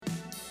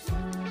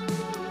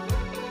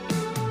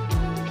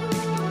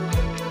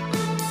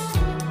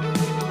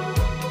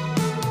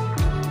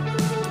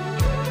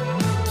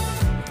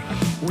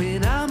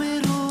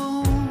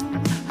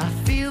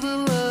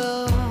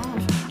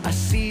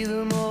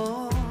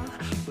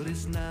but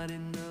it's not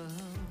enough.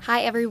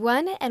 Hi,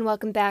 everyone, and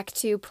welcome back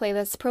to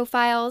Playlist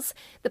Profiles,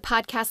 the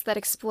podcast that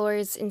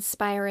explores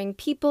inspiring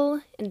people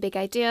and big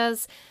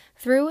ideas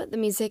through the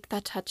music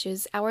that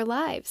touches our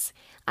lives.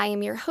 I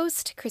am your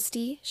host,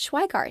 Christy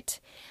Schweigart.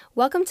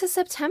 Welcome to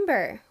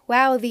September.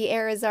 Wow, the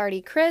air is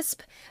already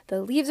crisp,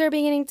 the leaves are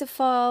beginning to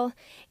fall,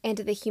 and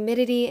the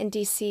humidity in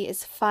DC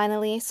is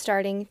finally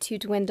starting to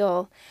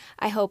dwindle.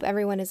 I hope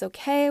everyone is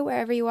okay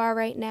wherever you are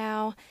right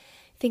now.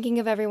 Thinking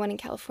of everyone in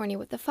California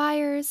with the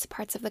fires,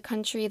 parts of the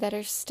country that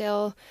are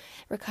still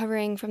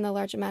recovering from the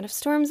large amount of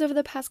storms over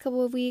the past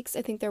couple of weeks.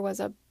 I think there was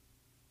a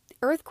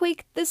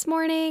earthquake this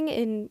morning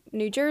in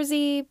New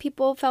Jersey.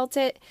 People felt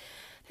it.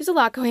 There's a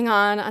lot going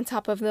on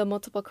top of the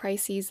multiple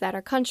crises that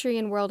our country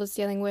and world is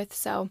dealing with.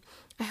 So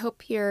I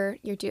hope you're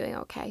doing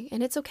okay.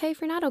 And it's okay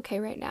if you're not okay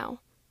right now.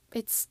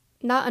 It's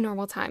not a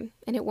normal time,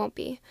 and it won't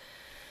be.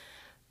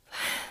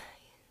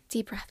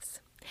 Deep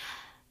breaths.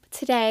 But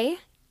today,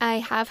 I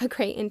have a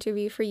great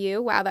interview for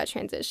you. Wow, that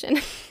transition.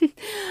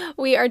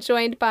 We are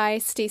joined by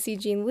Stacy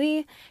Jean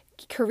Lee,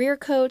 career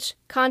coach,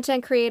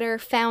 content creator,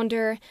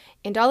 founder,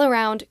 and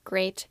all-around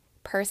great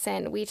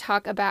person. We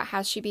talk about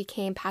how she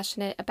became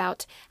passionate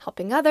about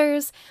helping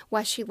others,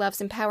 why she loves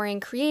empowering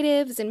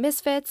creatives and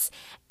misfits,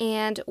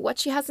 and what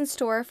she has in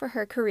store for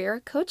her career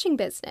coaching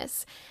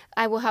business.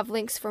 I will have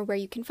links for where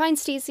you can find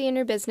Stacy and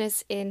her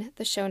business in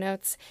the show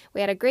notes. We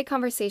had a great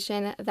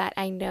conversation that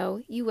I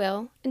know you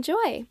will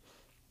enjoy.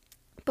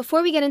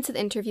 Before we get into the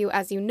interview,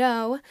 as you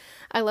know,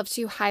 I love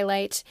to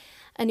highlight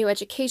a new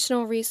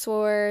educational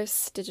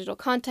resource, digital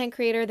content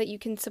creator that you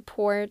can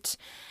support,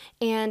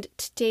 and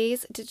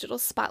today's digital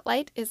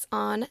spotlight is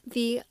on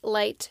the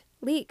Light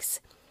Leaks.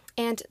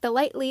 And the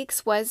Light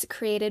Leaks was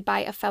created by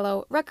a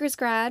fellow Rutgers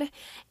grad,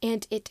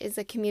 and it is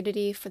a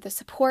community for the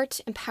support,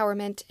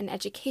 empowerment, and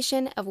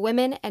education of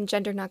women and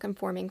gender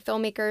nonconforming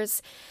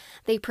filmmakers.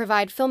 They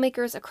provide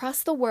filmmakers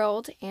across the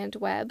world and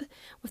web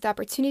with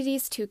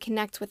opportunities to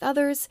connect with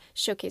others,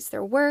 showcase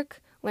their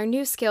work, learn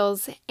new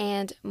skills,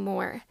 and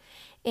more.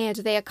 And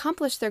they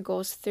accomplish their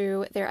goals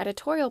through their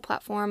editorial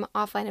platform,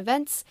 offline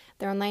events,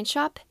 their online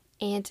shop,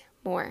 and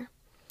more.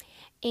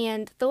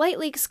 And the Light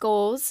Leaks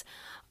goals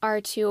are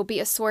to be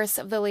a source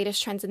of the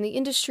latest trends in the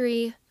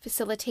industry,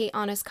 facilitate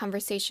honest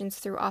conversations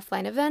through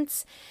offline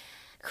events,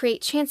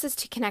 create chances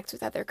to connect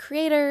with other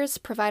creators,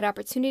 provide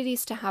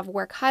opportunities to have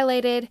work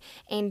highlighted,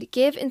 and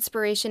give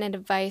inspiration and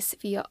advice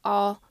via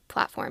all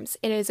platforms.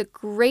 It is a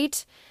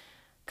great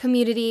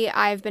community.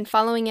 I've been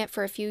following it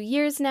for a few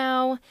years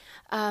now.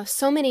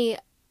 So many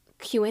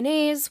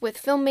Q&As with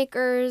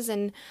filmmakers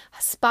and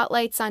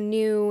spotlights on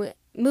new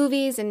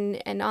movies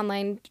and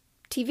online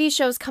TV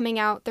shows coming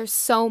out. There's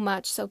so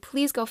much, so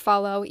please go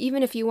follow.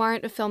 Even if you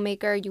aren't a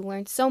filmmaker, you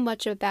learn so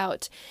much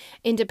about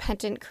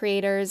independent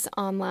creators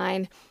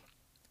online.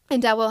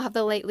 And I will have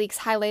the Light Leaks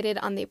highlighted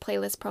on the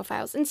Playlist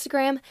Profiles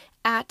Instagram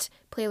at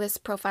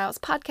Playlist Profiles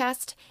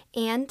Podcast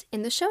and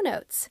in the show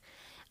notes.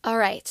 All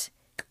right,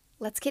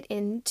 let's get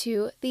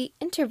into the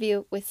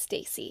interview with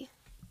Stacy.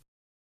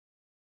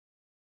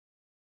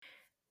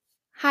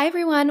 Hi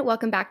everyone,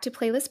 welcome back to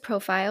Playlist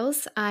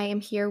Profiles. I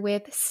am here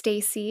with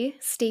Stacy.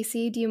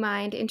 Stacy, do you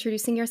mind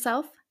introducing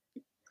yourself?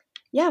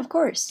 Yeah, of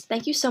course.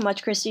 Thank you so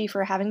much, Christy,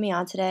 for having me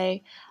on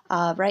today.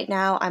 Right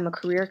now, I'm a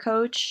career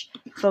coach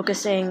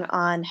focusing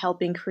on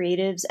helping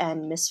creatives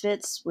and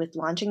misfits with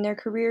launching their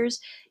careers,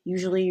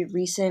 usually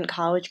recent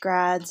college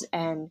grads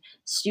and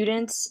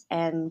students.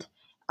 And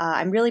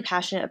I'm really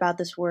passionate about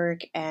this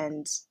work.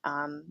 And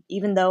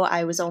even though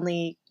I was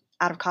only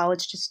out of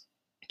college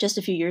just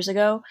a few years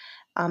ago,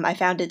 I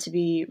found it to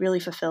be really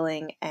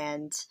fulfilling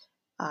and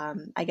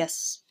I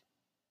guess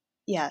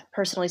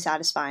personally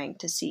satisfying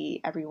to see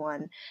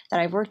everyone that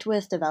I've worked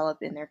with develop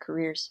in their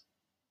careers.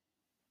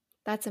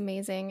 That's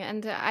amazing.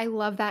 And I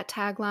love that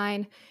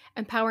tagline,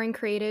 empowering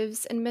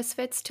creatives and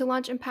misfits to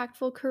launch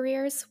impactful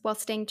careers while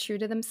staying true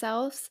to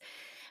themselves.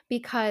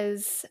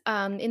 Because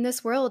in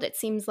this world, it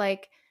seems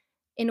like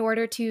in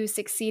order to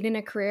succeed in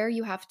a career,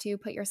 you have to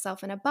put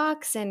yourself in a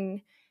box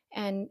and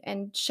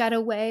shed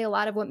away a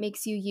lot of what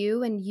makes you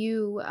you, and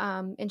you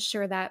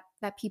ensure that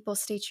people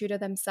stay true to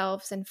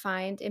themselves and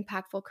find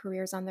impactful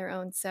careers on their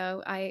own.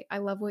 So I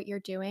love what you're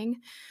doing.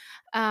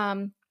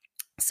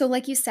 So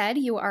like you said,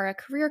 you are a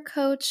career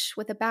coach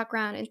with a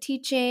background in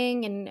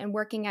teaching and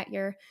working at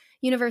your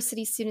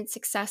university student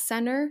success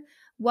center.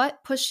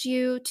 What pushed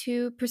you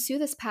to pursue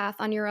this path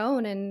on your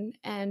own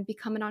and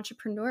become an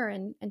entrepreneur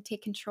and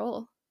take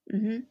control?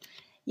 hmm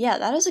Yeah,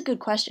 that is a good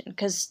question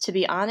because to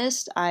be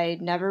honest, I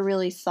never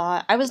really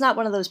thought I was not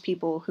one of those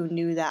people who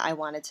knew that I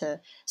wanted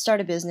to start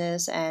a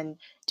business and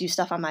do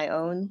stuff on my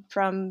own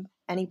from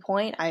any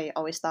point. I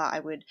always thought I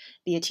would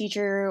be a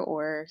teacher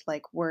or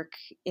like work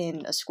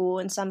in a school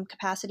in some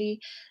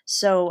capacity.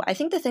 So I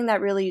think the thing that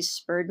really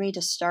spurred me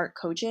to start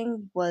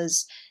coaching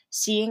was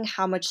seeing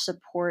how much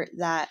support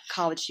that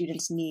college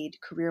students need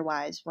career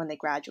wise when they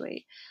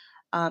graduate.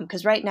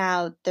 Because right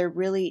now, there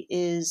really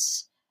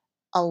is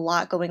a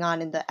lot going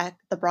on in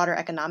the broader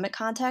economic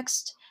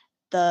context.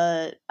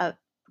 The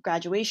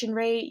graduation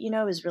rate,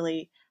 is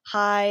really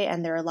high,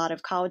 and there are a lot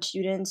of college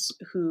students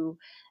who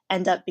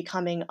end up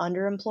becoming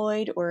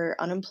underemployed or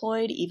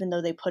unemployed, even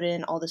though they put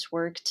in all this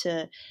work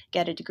to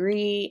get a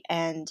degree.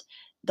 And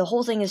the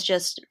whole thing is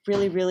just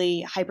really,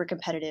 really hyper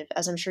competitive,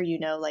 as I'm sure you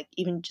know, like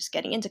even just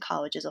getting into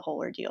college is a whole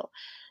ordeal.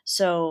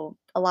 So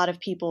a lot of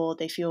people,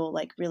 they feel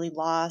like really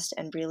lost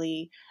and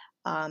really,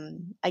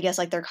 I guess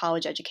like their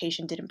college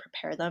education didn't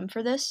prepare them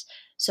for this.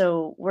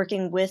 So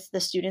working with the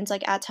students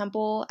like at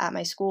Temple, at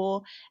my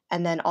school,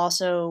 and then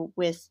also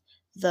with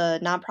the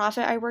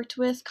nonprofit I worked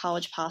with,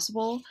 College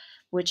Possible,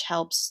 which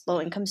helps low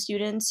income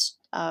students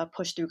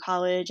push through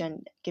college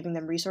and giving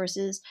them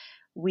resources,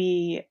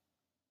 we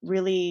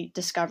really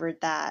discovered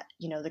that,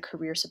 the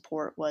career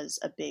support was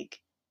a big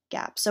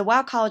gap. So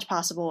while College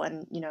Possible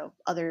and,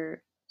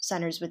 other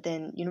centers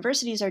within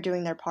universities are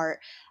doing their part,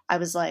 I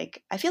was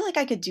like, I feel like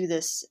I could do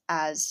this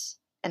as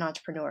an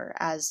entrepreneur,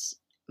 as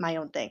my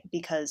own thing,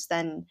 because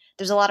then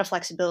there's a lot of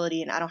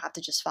flexibility and I don't have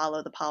to just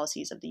follow the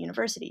policies of the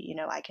university.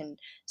 I can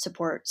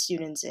support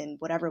students in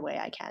whatever way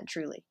I can,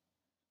 truly.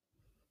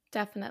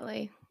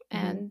 Definitely.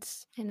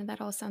 Mm-hmm. And that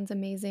all sounds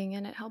amazing,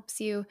 and it helps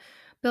you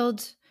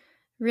build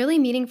really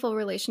meaningful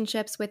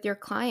relationships with your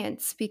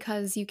clients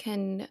because you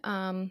can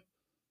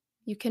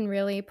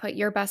really put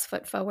your best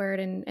foot forward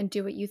and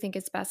do what you think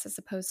is best as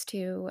opposed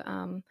to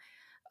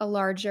a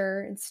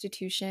larger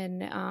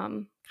institution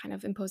kind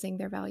of imposing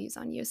their values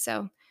on you.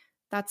 So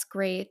that's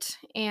great.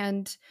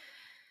 And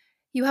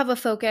you have a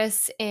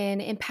focus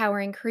in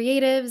empowering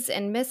creatives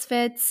and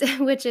misfits,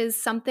 which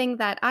is something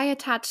that I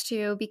attach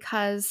to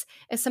because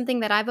it's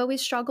something that I've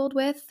always struggled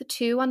with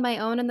too on my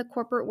own in the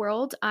corporate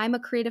world. I'm a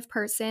creative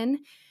person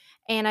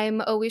and I'm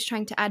always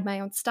trying to add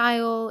my own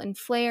style and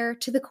flair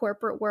to the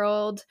corporate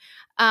world.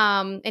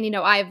 I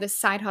have this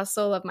side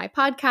hustle of my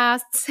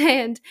podcasts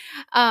and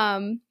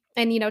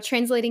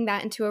translating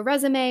that into a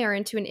resume or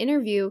into an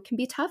interview can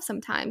be tough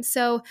sometimes.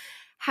 So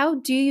how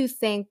do you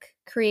think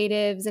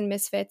creatives and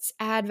misfits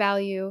add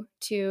value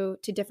to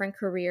different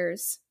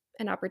careers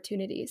and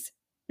opportunities?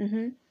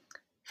 Mm-hmm.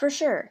 For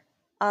sure.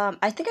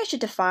 I think I should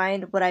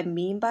define what I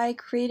mean by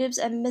creatives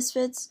and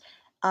misfits.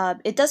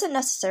 It doesn't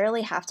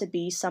necessarily have to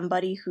be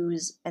somebody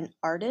who's an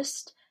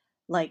artist,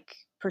 like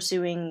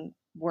pursuing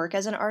work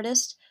as an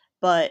artist.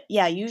 But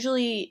yeah,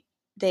 usually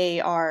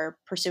they are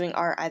pursuing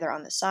art either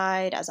on the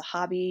side as a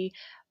hobby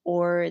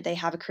or they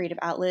have a creative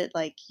outlet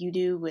like you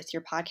do with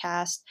your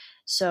podcast.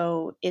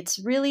 So it's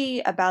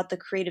really about the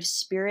creative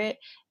spirit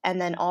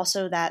and then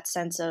also that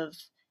sense of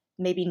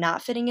maybe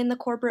not fitting in the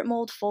corporate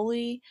mold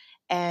fully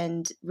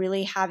and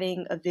really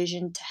having a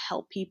vision to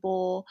help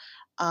people,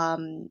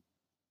 um,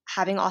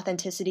 having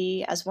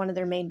authenticity as one of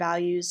their main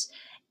values.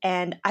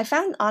 And I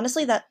found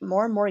honestly that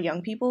more and more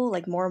young people,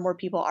 like more and more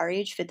people our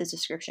age, fit this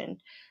description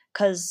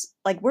because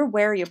like we're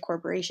wary of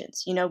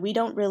corporations. We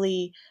don't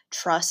really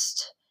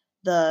trust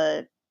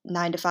the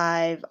 9 to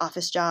 5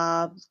 office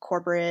job,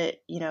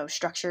 corporate,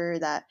 structure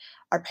that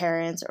our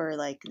parents or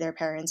like their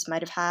parents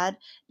might have had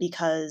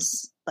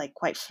because, like,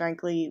 quite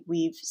frankly,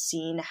 we've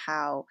seen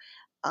how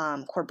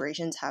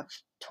corporations have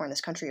torn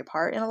this country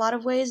apart in a lot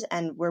of ways,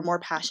 and we're more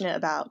passionate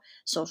about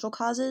social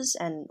causes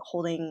and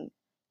holding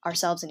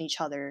ourselves and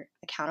each other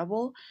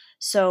accountable.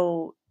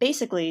 So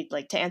basically,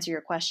 like to answer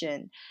your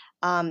question,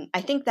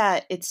 I think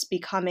that it's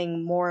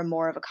becoming more and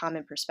more of a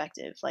common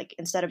perspective. Like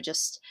instead of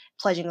just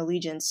pledging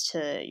allegiance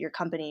to your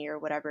company or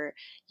whatever,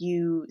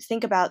 you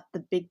think about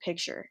the big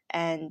picture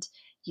and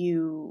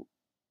you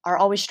are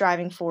always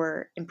striving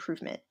for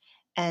improvement.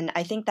 And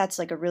I think that's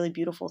like a really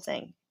beautiful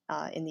thing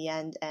in the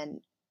end,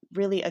 and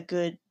really a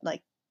good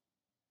like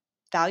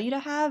value to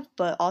have,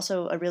 but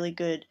also a really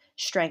good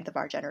strength of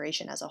our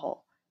generation as a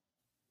whole.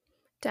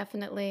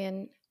 Definitely.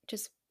 And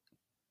just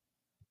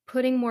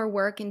putting more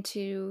work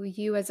into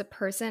you as a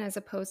person as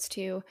opposed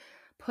to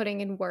putting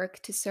in work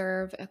to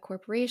serve a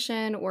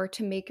corporation or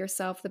to make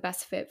yourself the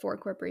best fit for a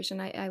corporation.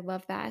 I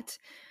love that.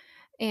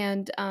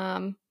 And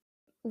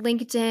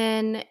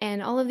LinkedIn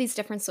and all of these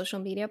different social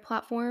media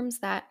platforms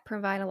that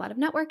provide a lot of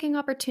networking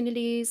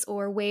opportunities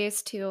or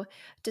ways to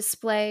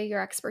display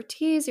your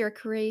expertise, your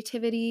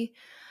creativity.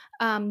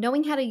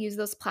 Knowing how to use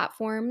those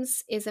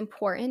platforms is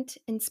important,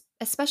 and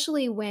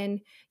especially when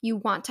you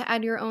want to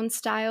add your own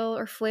style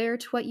or flair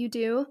to what you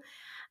do.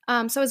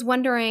 So I was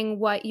wondering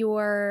what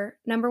your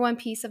number one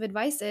piece of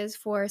advice is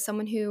for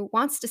someone who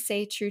wants to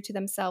stay true to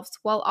themselves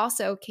while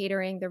also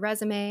catering their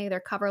resume, their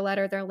cover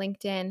letter, their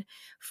LinkedIn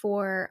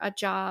for a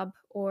job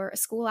or a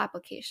school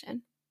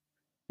application.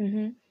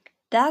 Mm-hmm.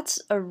 That's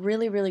a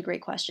really, really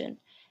great question.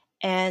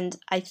 And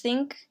I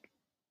think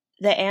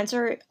the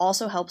answer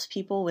also helps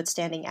people with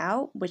standing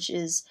out, which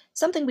is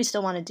something we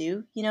still want to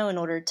do, in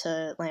order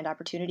to land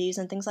opportunities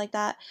and things like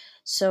that.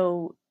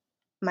 So,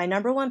 my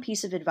number one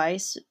piece of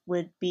advice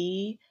would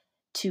be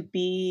to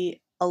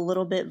be a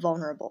little bit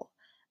vulnerable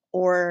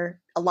or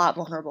a lot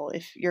vulnerable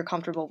if you're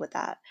comfortable with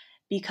that.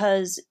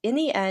 Because in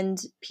the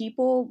end,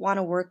 people want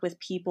to work with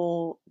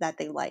people that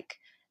they like,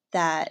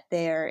 that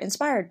they're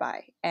inspired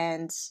by,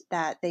 and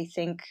that they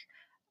think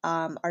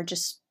are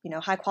just,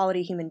 high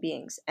quality human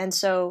beings. And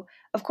so,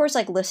 of course,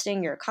 like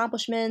listing your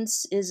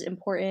accomplishments is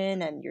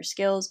important and your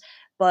skills.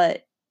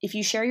 But if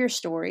you share your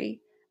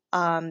story,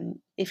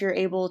 if you're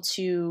able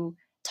to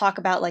talk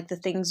about like the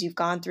things you've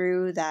gone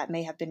through that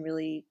may have been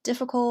really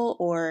difficult,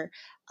 or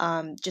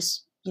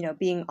just,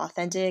 being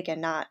authentic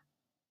and not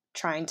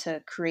trying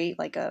to create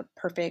like a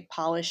perfect,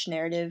 polished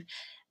narrative,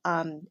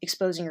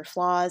 exposing your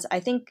flaws. I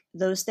think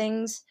those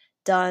things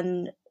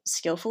done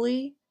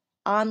skillfully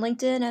on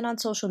LinkedIn and on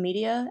social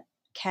media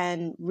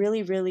can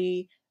really,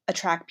 really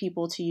attract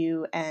people to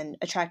you and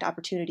attract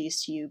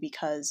opportunities to you,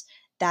 because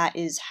that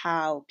is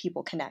how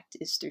people connect,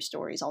 is through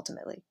stories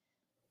ultimately.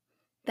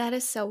 That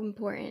is so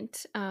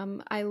important.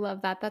 I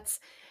love that. That's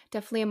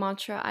definitely a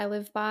mantra I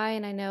live by,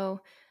 and I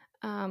know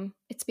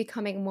it's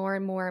becoming more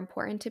and more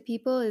important to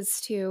people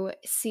is to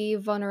see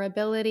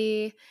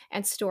vulnerability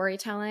and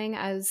storytelling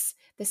as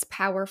this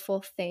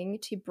powerful thing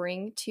to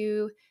bring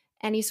to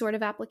any sort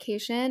of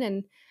application.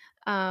 And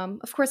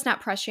of course,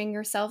 not pressuring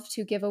yourself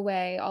to give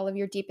away all of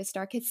your deepest,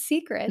 darkest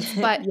secrets,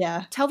 but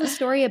Yeah. tell the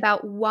story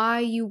about why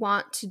you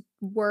want to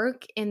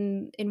work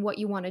in what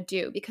you want to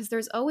do, because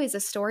there's always a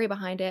story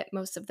behind it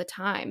most of the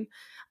time.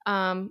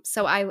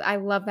 So I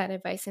love that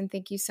advice, and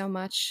thank you so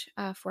much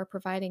for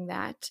providing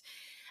that.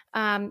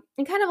 And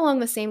kind of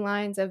along the same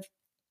lines of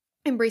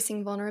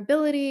embracing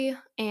vulnerability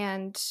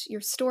and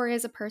your story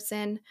as a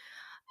person,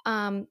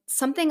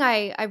 something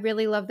I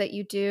really love that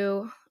you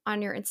do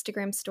on your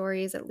Instagram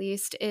stories, at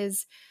least,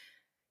 is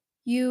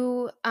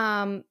you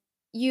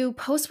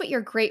post what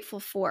you're grateful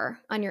for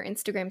on your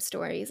Instagram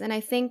stories. And I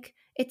think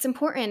it's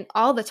important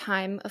all the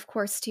time, of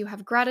course, to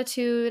have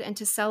gratitude and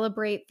to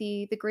celebrate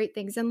the great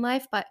things in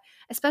life. But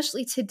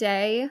especially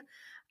today,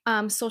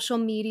 social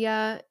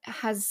media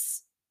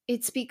has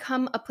it's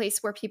become a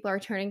place where people are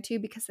turning to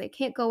because they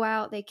can't go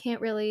out, they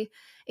can't really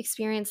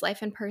experience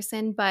life in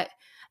person. But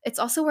it's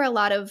also where a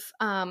lot of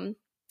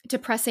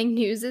depressing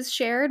news is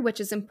shared, which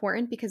is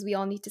important because we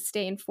all need to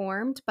stay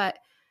informed. But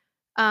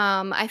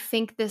I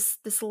think this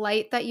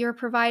light that you're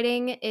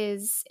providing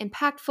is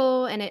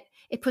impactful, and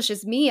it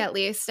pushes me, at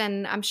least,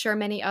 and I'm sure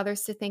many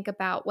others, to think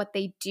about what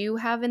they do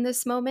have in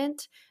this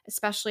moment,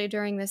 especially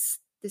during this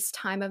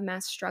time of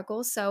mass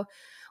struggle. So,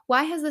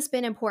 why has this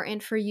been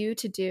important for you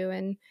to do,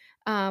 and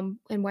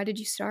why did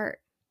you start?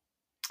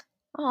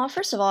 Oh,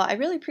 first of all, I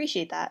really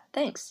appreciate that.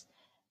 Thanks.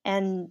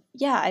 And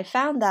yeah, I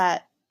found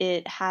that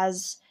it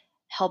has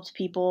helped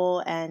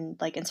people and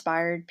like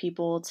inspired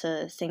people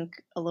to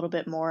think a little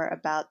bit more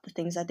about the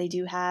things that they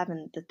do have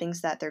and the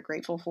things that they're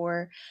grateful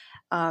for.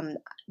 Um,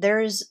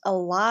 there's a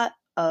lot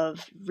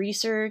of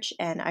research,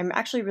 and I'm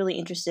actually really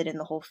interested in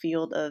the whole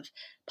field of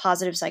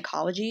positive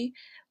psychology,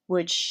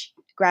 which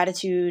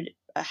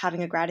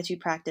having a gratitude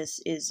practice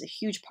is a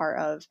huge part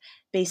of,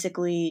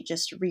 basically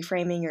just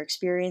reframing your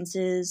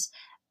experiences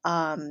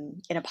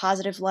in a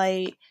positive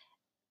light,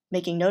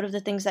 making note of the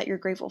things that you're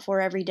grateful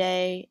for every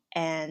day,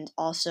 and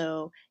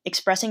also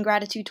expressing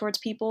gratitude towards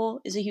people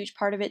is a huge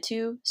part of it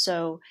too.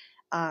 So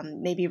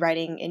maybe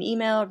writing an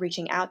email,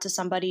 reaching out to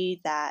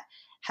somebody that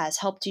has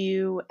helped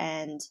you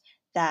and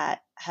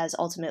that has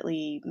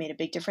ultimately made a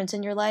big difference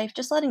in your life,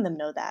 just letting them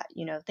know that,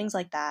 things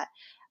like that,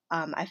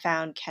 I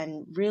found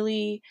can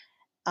really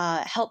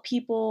help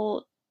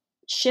people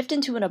shift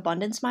into an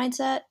abundance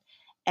mindset.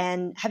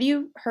 And have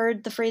you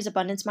heard the phrase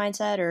abundance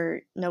mindset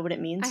or know what it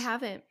I means?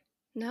 haven't.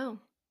 No.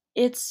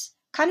 It's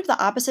kind of the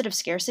opposite of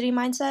scarcity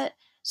mindset.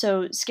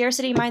 So,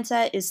 scarcity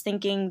mindset is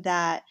thinking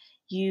that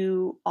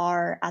you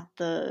are at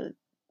the,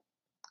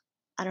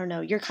 I don't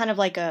know, you're kind of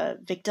like a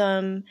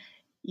victim.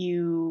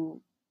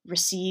 You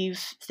receive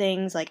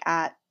things like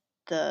at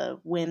the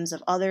whims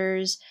of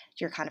others.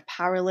 You're kind of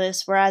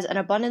powerless. Whereas an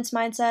abundance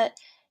mindset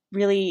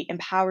really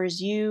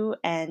empowers you,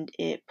 and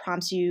it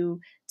prompts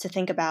you to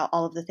think about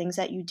all of the things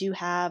that you do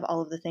have,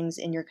 all of the things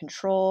in your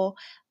control,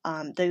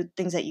 the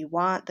things that you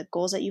want, the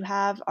goals that you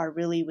have are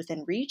really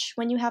within reach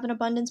when you have an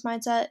abundance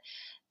mindset.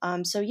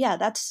 So, yeah,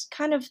 that's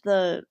kind of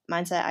the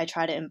mindset I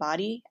try to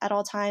embody at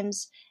all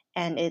times.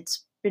 And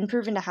it's been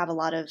proven to have a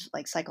lot of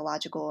like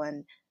psychological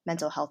and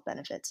mental health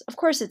benefits. Of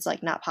course, it's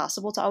like not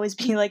possible to always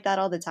be like that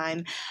all the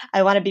time.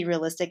 I want to be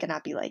realistic and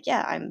not be like,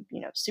 yeah, I'm,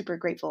 super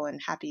grateful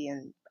and happy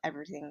and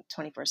everything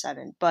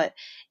 24/7. But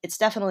it's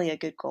definitely a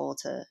good goal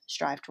to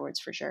strive towards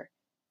for sure.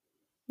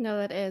 No,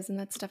 that is, and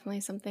that's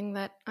definitely something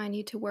that I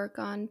need to work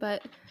on.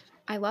 But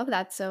I love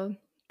that. So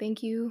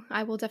thank you.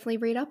 I will definitely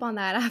read up on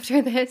that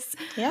after this.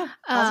 Yeah,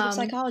 positive Um,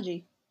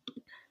 psychology.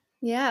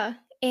 yeah.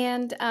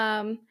 And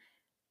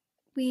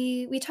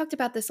we talked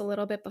about this a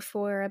little bit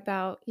before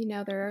about,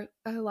 there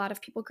are a lot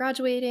of people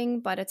graduating,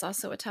 but it's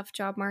also a tough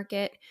job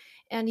market.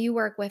 And you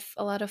work with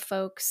a lot of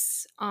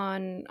folks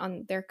on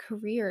their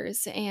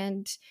careers.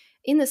 And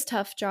in this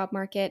tough job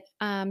market,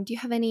 do you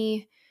have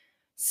any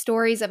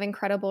stories of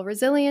incredible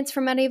resilience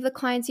from any of the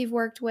clients you've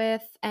worked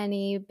with?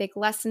 Any big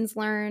lessons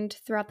learned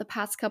throughout the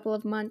past couple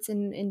of months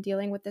in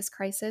dealing with this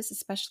crisis,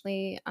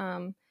 especially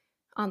on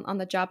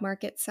the job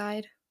market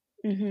side?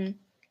 Hmm.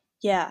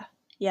 Yeah,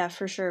 yeah,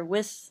 for sure.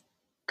 With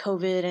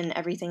COVID and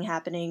everything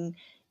happening,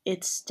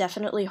 it's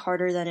definitely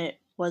harder than it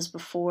was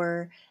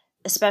before,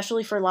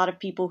 especially for a lot of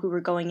people who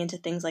were going into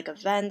things like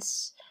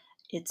events.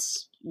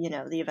 It's,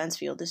 the events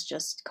field is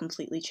just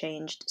completely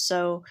changed.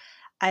 So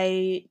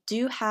I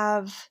do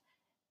have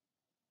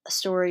a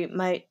story.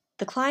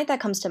 The client that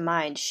comes to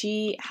mind,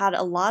 she had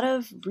a lot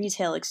of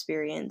retail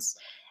experience,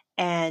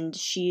 and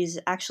she's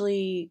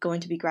actually going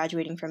to be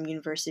graduating from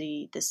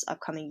university this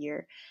upcoming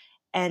year.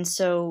 And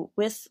so,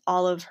 with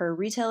all of her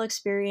retail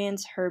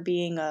experience, her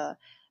being a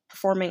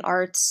performing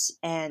arts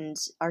and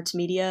arts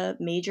media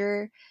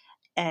major,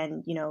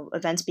 and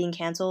events being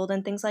canceled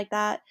and things like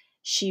that,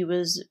 she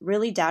was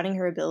really doubting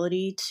her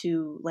ability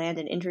to land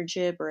an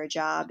internship or a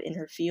job in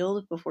her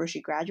field before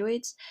she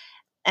graduates,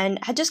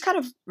 and had just kind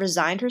of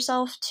resigned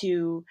herself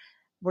to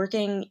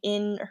working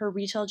in her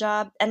retail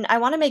job. And I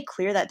want to make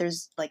clear that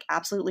there's like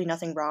absolutely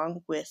nothing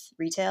wrong with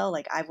retail.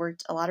 Like, I've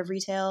worked a lot of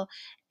retail,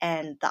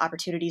 and the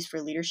opportunities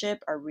for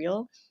leadership are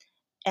real.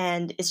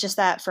 And it's just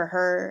that for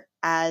her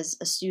as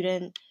a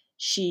student,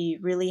 she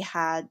really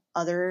had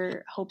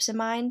other hopes in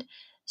mind.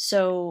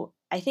 So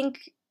I think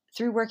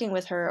through working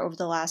with her over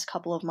the last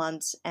couple of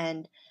months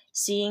and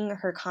seeing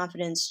her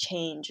confidence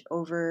change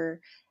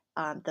over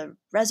the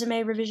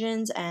resume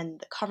revisions and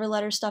the cover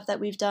letter stuff that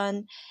we've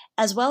done,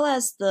 as well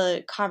as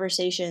the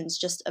conversations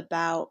just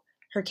about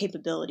her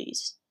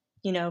capabilities,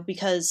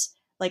 because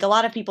like a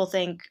lot of people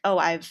think, oh,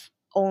 I've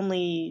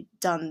only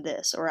done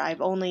this, or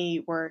I've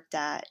only worked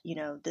at,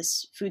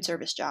 this food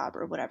service job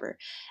or whatever.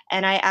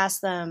 And I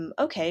asked them,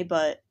 okay,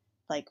 but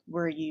like,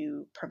 were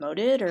you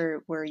promoted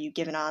or were you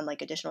given on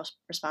like additional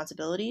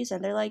responsibilities?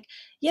 And they're like,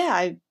 yeah,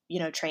 I,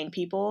 train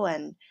people,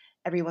 and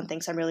everyone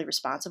thinks I'm really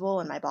responsible,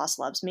 and my boss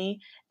loves me.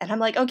 And I'm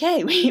like,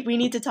 okay, we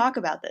need to talk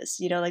about this,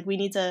 like we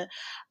need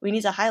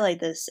to highlight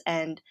this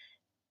and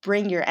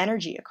bring your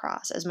energy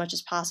across as much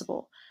as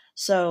possible.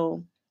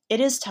 So it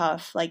is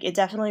tough. Like, it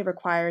definitely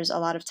requires a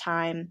lot of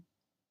time,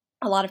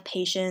 a lot of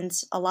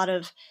patience, a lot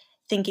of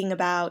thinking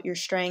about your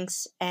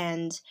strengths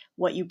and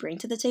what you bring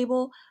to the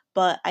table.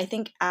 But I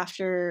think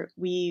after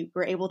we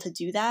were able to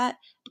do that,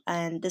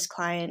 and this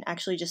client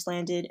actually just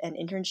landed an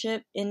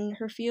internship in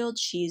her field,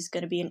 she's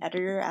going to be an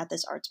editor at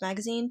this arts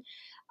magazine.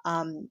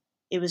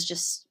 It was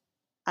just,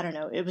 I don't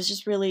know, it was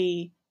just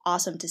really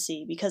awesome to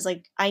see, because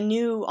like I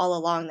knew all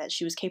along that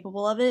she was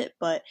capable of it,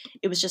 but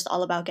it was just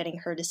all about getting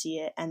her to see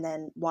it and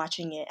then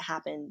watching it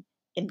happen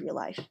in real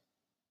life.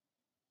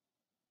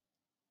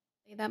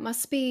 That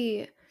must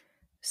be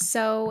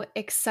so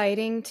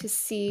exciting to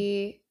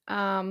see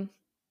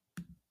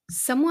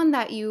someone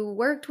that you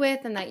worked with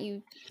and that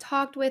you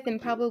talked with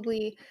and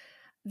probably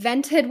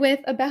vented with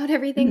about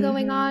everything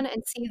going Mm-hmm. on,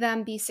 and see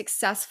them be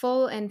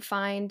successful and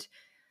find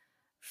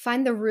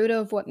the root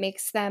of what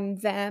makes them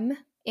them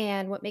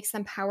and what makes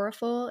them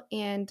powerful.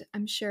 And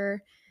I'm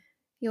sure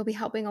you'll be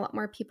helping a lot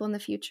more people in the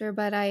future.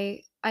 But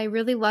I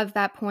really love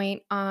that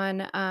point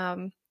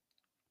on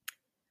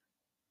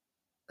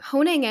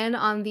honing in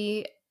on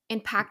the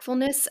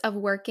impactfulness of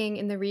working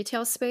in the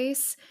retail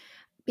space,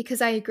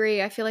 because I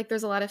agree. I feel like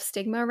there's a lot of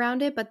stigma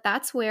around it, but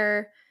that's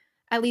where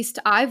at least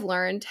I've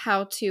learned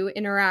how to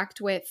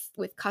interact with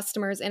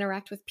customers,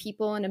 interact with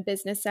people in a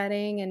business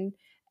setting,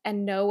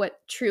 and know what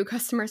true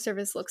customer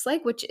service looks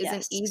like, which isn't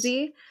Yes.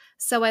 easy.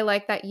 So I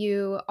like that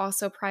you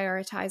also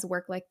prioritize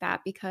work like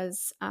that,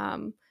 because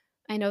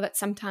I know that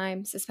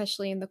sometimes,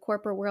 especially in the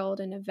corporate world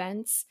and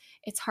events,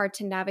 it's hard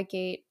to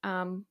navigate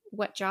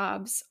what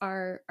jobs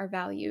are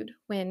valued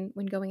when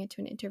going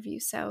into an interview.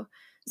 So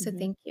Mm-hmm.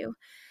 thank you.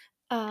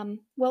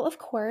 Well, of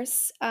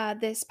course,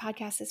 this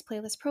podcast is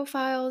Playlist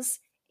Profiles,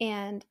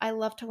 and I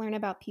love to learn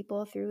about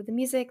people through the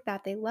music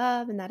that they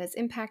love and that has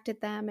impacted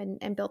them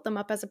and built them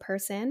up as a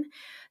person.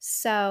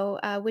 So,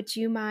 would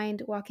you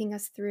mind walking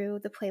us through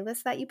the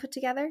playlist that you put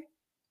together?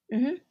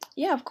 Mm-hmm.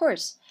 Yeah, of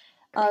course.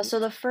 Great. So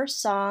the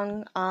first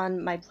song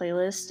on my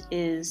playlist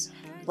is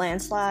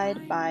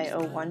Landslide by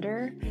Oh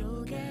Wonder.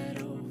 You'll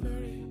get over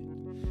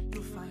it.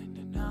 You'll find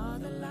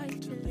another life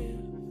to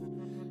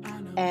live. I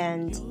know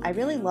And you'll I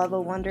really get love Oh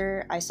over it.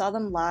 Wonder. I saw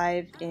them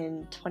live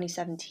in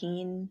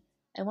 2017,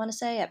 I want to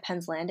say, at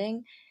Penn's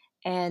Landing.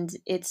 And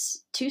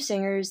it's two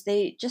singers.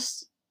 They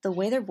just, the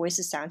way their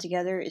voices sound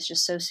together is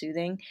just so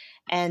soothing.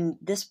 And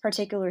this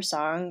particular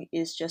song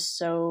is just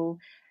so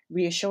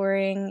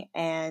reassuring.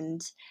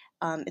 And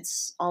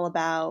it's all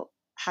about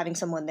having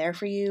someone there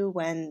for you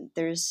when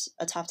there's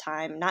a tough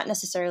time, not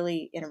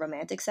necessarily in a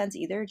romantic sense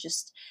either,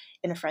 just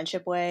in a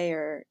friendship way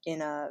or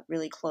in a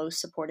really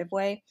close, supportive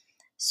way.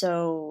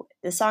 So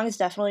the song is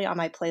definitely on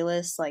my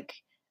playlist, like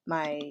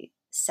my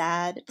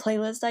sad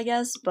playlist, I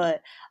guess,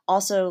 but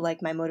also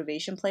like my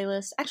motivation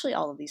playlist. Actually,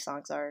 all of these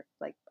songs are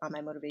like on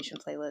my motivation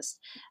playlist.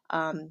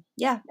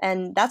 Yeah,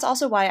 and that's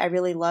also why I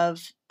really love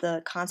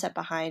the concept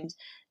behind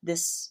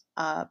this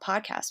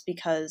podcast,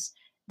 because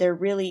there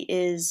really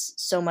is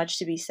so much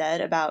to be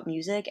said about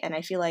music, and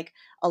I feel like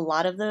a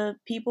lot of the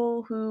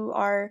people who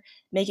are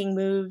making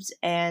moves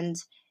and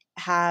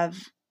have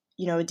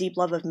a deep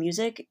love of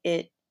music,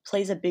 it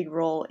plays a big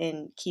role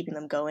in keeping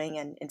them going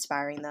and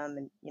inspiring them,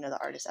 and the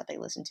artists that they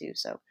listen to.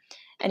 So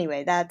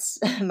anyway, that's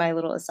my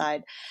little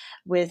aside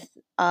with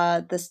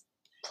this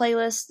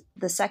playlist,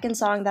 the second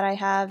song that I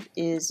have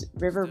is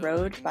River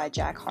Road by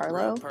Jack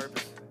Harlow.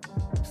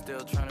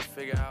 Still trying to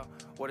figure out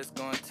what it's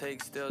going to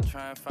take. Still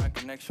trying to find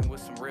connection with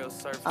some real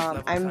surface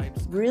level I'm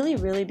types.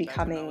 really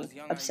becoming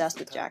obsessed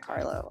with Jack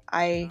Harlow.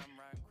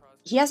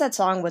 He has that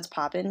song What's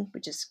Poppin',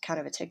 which is kind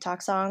of a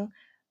TikTok song,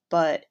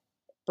 but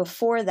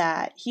before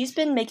that, he's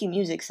been making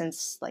music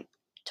since like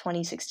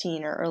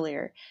 2016 or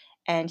earlier,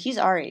 and he's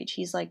our age.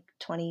 He's like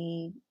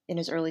 20, in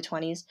his early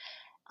 20s.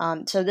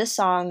 So this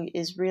song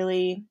is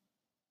really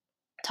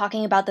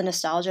talking about the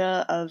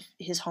nostalgia of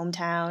his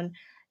hometown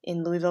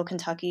in Louisville,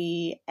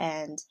 Kentucky,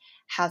 and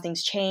how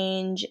things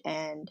change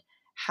and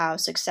how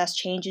success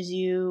changes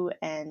you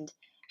and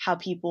how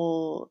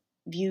people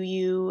view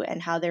you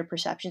and how their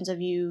perceptions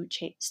of you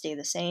stay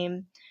the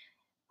same.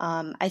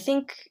 I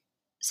think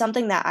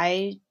something that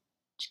I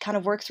kind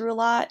of work through a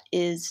lot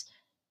is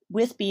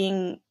with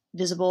being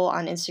visible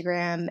on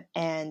Instagram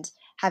and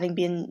having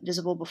been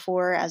visible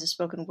before as a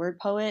spoken word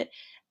poet,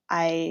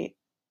 I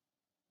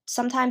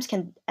sometimes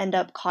can end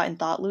up caught in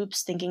thought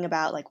loops thinking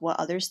about like what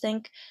others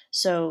think.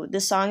 So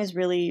this song is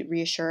really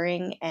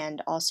reassuring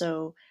and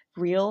also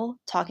real,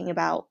 talking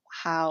about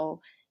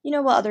how,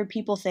 what other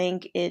people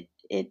think,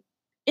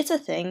 it's a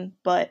thing,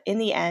 but in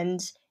the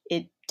end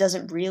it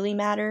doesn't really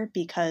matter,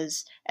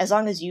 because as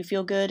long as you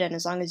feel good and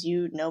as long as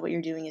you know what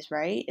you're doing is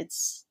right,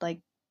 it's like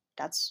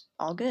that's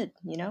all good.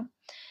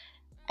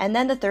 And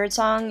then the third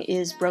song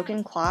is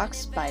Broken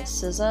Clocks by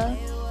SZA.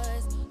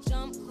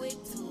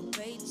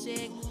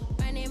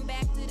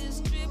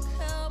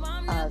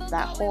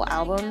 That whole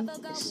album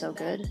is so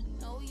good,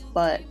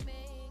 but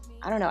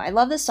I don't know. I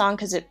love this song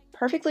because it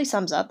perfectly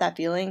sums up that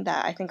feeling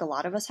that I think a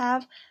lot of us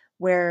have,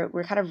 where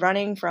we're kind of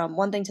running from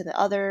one thing to the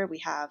other. We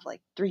have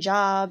like 3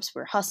 jobs,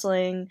 we're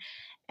hustling,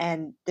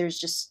 and there's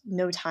just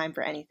no time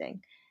for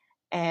anything.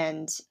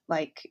 And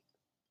like,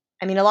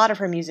 I mean, a lot of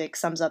her music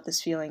sums up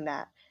this feeling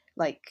that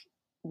like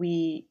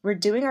we're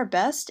doing our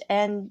best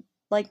and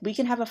like we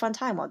can have a fun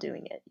time while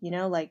doing it.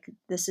 Like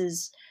this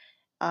is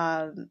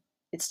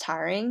it's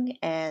tiring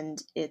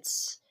and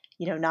it's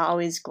not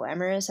always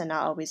glamorous and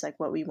not always like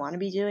what we want to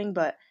be doing,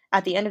 but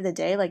at the end of the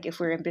day, like if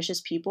we're ambitious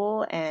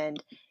people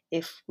and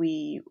if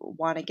we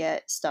want to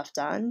get stuff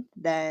done,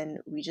 then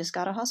we just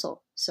gotta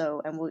hustle.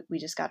 So and we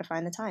just gotta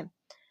find the time.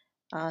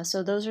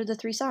 So those are the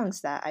 3 songs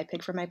that I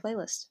picked for my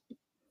playlist.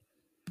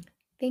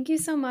 Thank you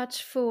so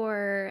much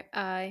for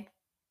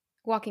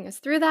walking us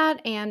through that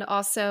and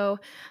also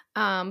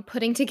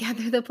putting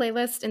together the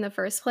playlist in the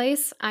first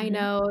place. I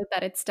know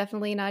that it's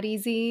definitely not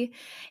easy.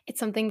 It's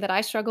something that I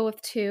struggle with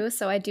too,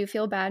 so I do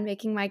feel bad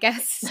making my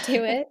guests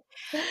do it.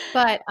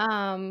 But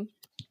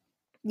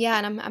yeah,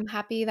 and I'm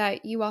happy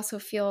that you also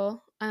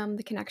feel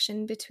the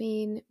connection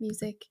between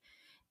music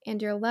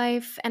and your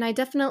life. And I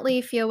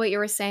definitely feel what you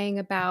were saying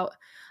about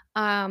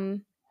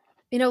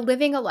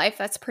living a life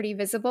that's pretty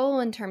visible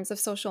in terms of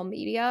social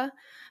media.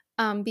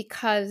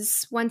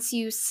 Because once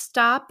you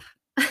stop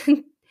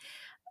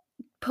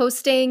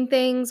posting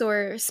things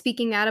or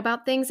speaking out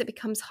about things, it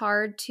becomes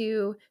hard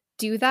to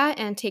do that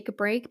and take a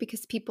break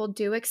because people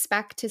do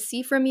expect to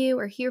see from you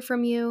or hear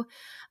from you.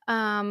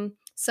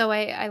 So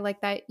I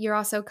like that you're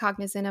also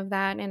cognizant of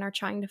that and are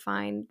trying to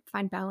find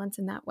balance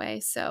in that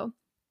way. So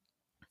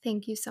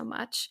thank you so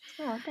much.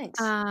 Oh, thanks.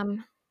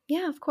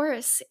 Yeah, of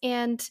course.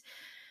 And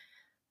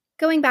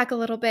going back a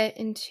little bit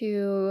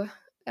into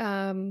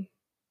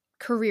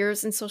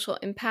careers and social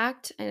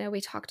impact. I know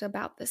we talked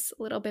about this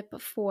a little bit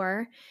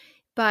before,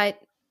 but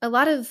a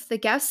lot of the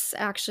guests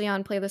actually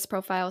on playlist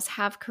profiles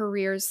have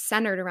careers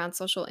centered around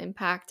social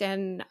impact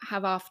and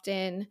have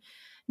often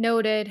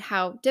noted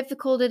how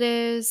difficult it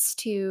is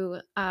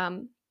to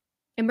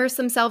immerse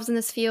themselves in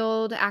this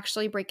field,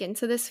 actually break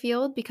into this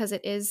field because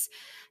it is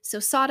so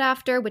sought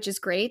after, which is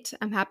great.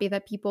 I'm happy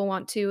that people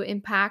want to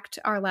impact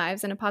our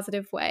lives in a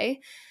positive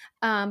way.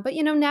 But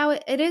now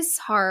it is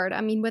hard.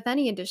 I mean, with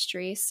any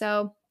industry.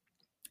 So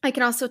I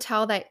can also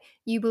tell that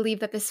you believe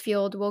that this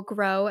field will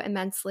grow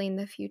immensely in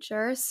the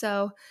future.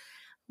 So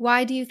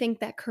why do you think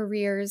that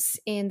careers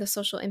in the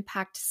social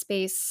impact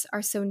space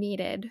are so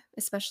needed,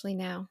 especially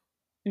now?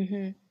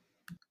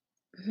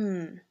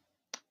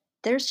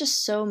 There's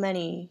just so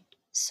many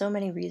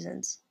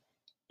reasons.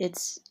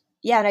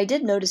 And I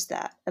did notice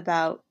that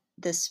about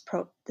this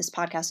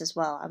podcast as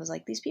well. I was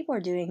like, these people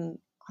are doing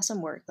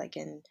awesome work, like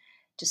in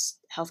just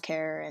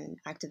healthcare and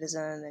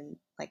activism and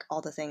like all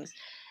the things.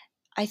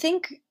 I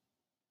think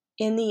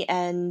in the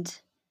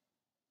end,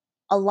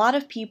 a lot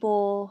of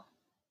people,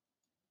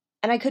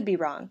 and I could be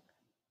wrong,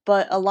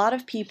 but a lot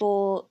of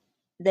people,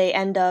 they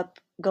end up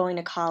going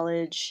to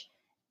college,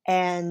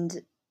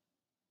 and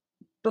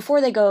before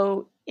they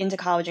go into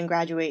college and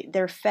graduate,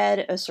 they're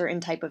fed a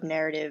certain type of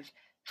narrative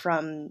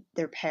from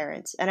their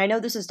parents. And I know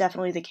this is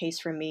definitely the case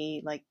for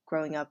me, like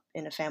growing up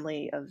in a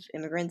family of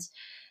immigrants,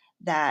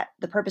 that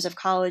the purpose of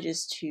college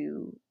is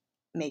to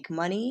make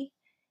money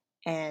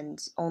and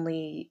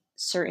only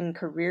certain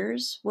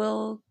careers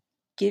will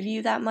give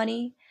you that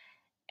money.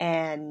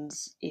 And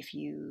if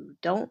you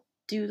don't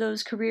do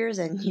those careers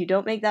and you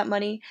don't make that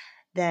money,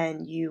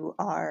 then you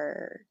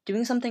are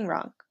doing something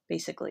wrong,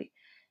 basically.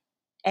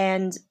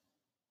 And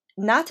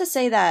not to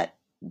say that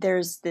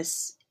there's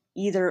this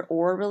either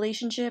or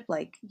relationship,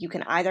 like you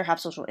can either have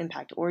social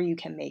impact or you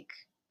can make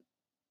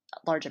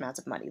large amounts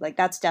of money. Like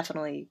that's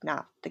definitely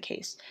not the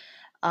case.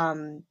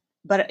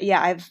 But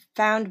yeah, I've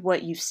found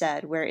what you've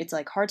said where it's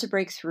like hard to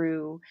break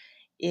through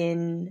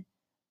in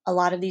a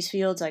lot of these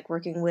fields, like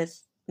working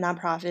with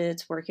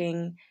nonprofits,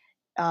 working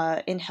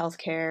in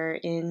healthcare,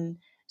 in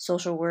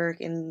social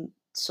work, in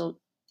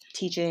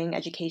teaching,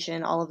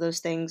 education, all of those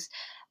things.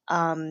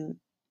 Um,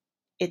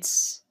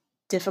 it's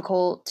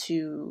difficult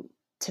to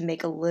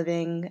make a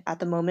living at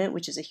the moment,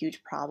 which is a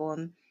huge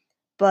problem.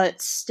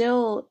 But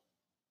still,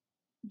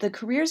 the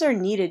careers are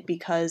needed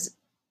because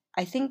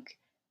I think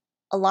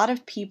a lot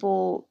of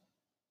people,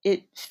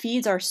 it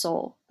feeds our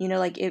soul. You know,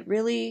 like it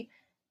really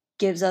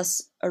gives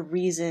us a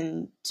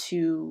reason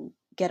to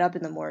get up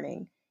in the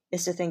morning,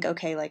 is to think,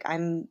 okay, like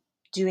I'm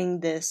doing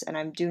this and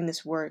I'm doing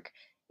this work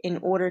in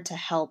order to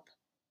help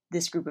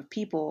this group of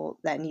people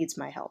that needs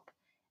my help.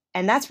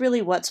 And that's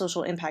really what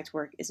social impact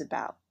work is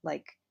about.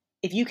 Like,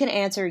 if you can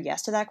answer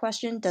yes to that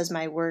question, does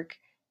my work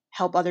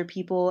help other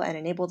people and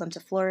enable them to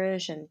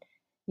flourish and,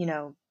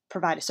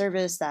 provide a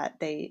service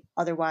that they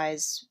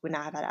otherwise would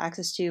not have had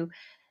access to,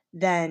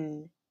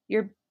 then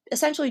you're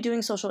essentially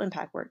doing social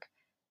impact work.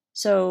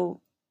 So,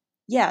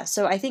 yeah,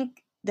 so I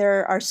think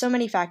there are so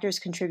many factors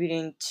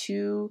contributing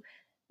to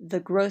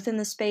the growth in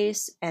the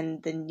space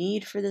and the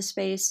need for the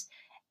space.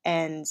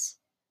 And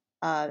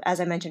as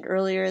I mentioned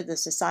earlier, the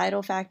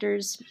societal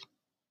factors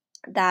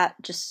that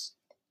just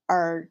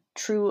are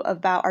true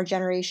about our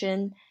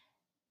generation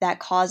that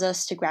cause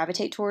us to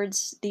gravitate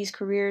towards these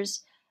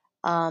careers.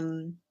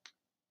 Um,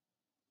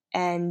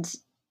 and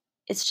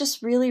it's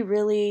just really,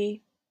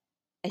 really,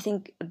 I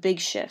think, a big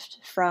shift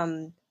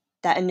from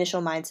that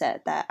initial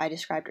mindset that I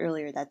described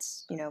earlier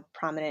that's,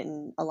 prominent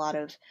in a lot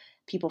of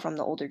people from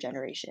the older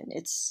generation.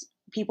 It's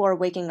people are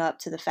waking up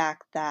to the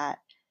fact that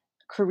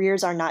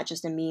careers are not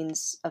just a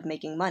means of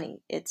making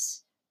money.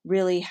 It's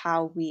really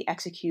how we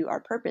execute our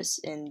purpose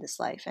in this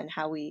life and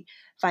how we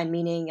find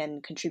meaning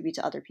and contribute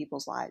to other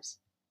people's lives.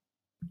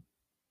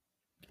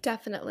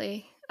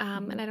 Definitely.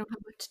 And I don't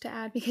have much to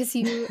add because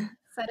you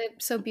said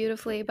it so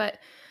beautifully, but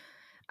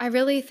I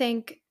really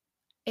think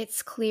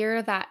it's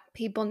clear that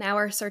people now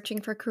are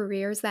searching for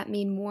careers that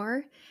mean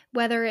more,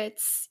 whether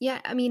it's,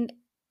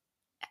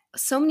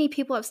 so many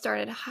people have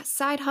started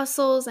side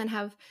hustles and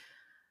have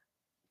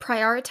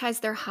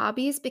prioritized their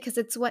hobbies because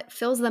it's what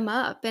fills them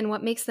up and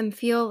what makes them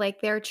feel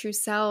like their true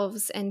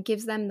selves and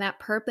gives them that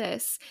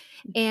purpose.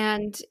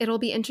 And it'll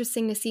be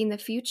interesting to see in the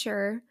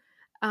future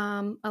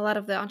a lot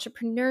of the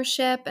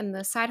entrepreneurship and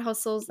the side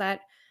hustles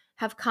that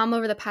have come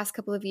over the past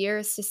couple of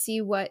years to see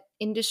what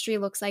industry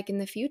looks like in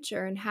the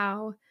future and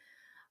how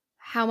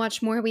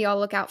much more we all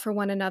look out for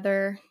one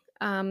another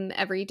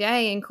every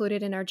day,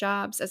 included in our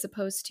jobs, as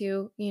opposed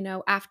to,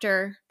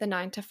 after the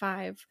 9 to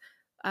 5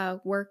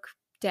 work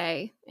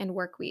day and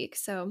work week.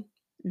 So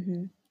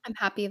I'm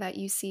happy that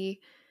you see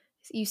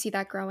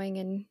that growing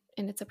and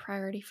it's a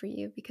priority for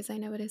you because I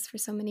know it is for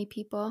so many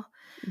people.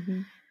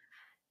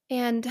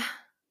 And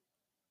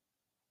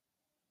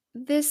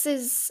this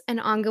is an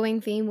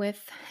ongoing theme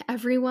with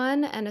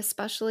everyone, and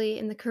especially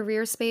in the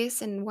career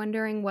space, and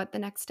wondering what the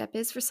next step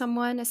is for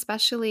someone,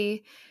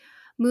 especially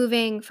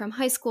moving from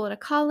high school to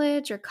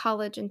college or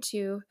college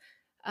into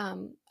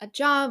a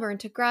job or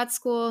into grad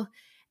school.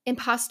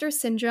 Imposter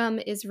syndrome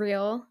is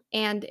real,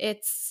 and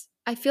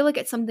I feel like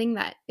it's something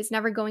that is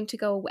never going to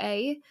go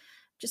away,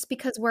 just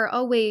because we're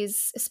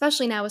always,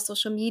 especially now with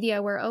social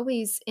media, we're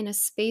always in a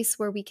space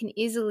where we can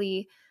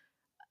easily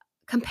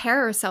compare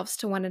ourselves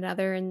to one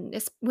another. And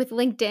with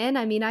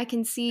LinkedIn, I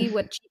can see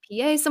what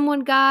GPA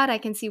someone got, I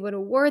can see what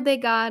award they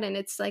got, and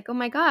it's like, oh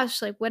my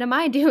gosh, like what am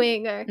I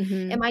doing, or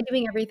am I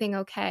doing everything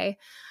okay?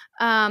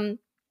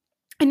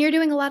 And you're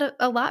doing a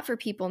lot for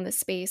people in this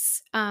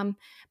space,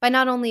 by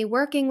not only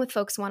working with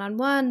folks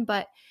one-on-one,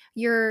 but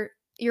you're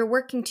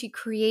working to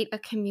create a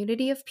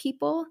community of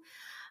people.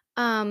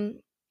 And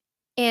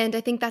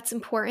I think that's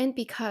important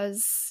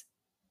because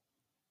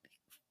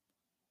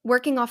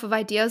working off of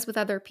ideas with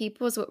other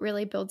people is what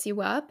really builds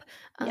you up,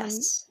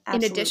 Yes, in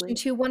absolutely. addition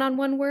to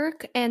one-on-one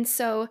work. And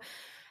so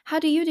how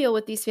do you deal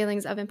with these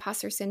feelings of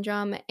imposter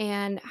syndrome,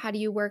 and how do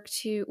you work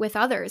with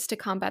others to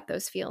combat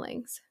those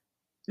feelings?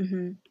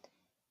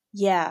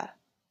 Yeah,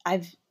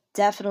 I've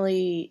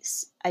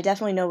I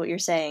definitely know what you're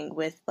saying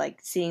with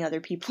like seeing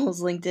other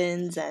people's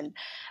LinkedIn's and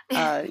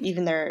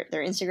even their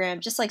Instagram,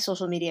 just like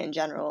social media in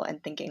general,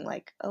 and thinking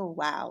like, oh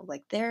wow,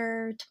 like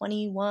they're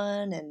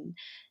 21 and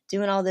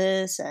doing all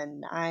this,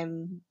 and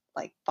I'm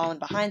like falling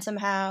behind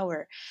somehow.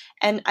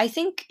 And I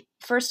think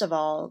first of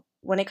all,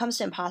 when it comes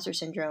to imposter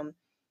syndrome,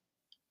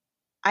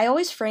 I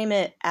always frame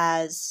it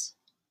as,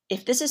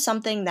 if this is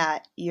something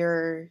that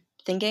you're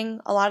thinking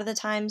a lot of the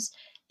times,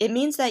 it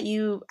means that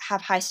you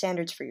have high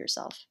standards for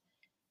yourself.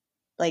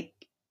 Like,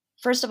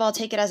 first of all,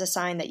 take it as a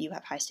sign that you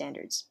have high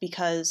standards,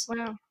 because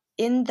Wow.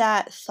 in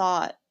that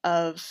thought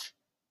of,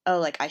 oh,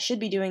 like I should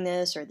be doing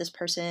this, or this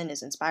person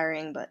is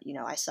inspiring, but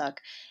I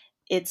suck.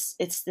 It's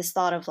this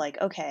thought of like,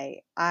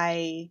 okay,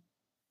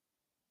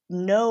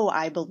 know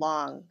I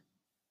belong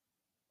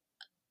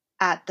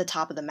at the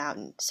top of the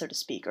mountain, so to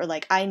speak, or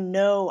like I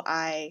know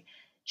I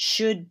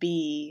should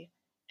be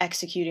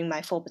executing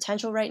my full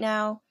potential right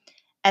now.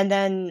 And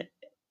then,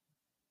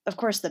 of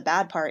course, the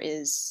bad part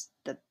is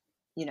the,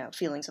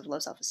 feelings of low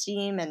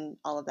self-esteem and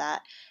all of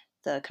that,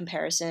 the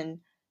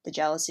comparison, the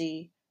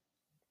jealousy.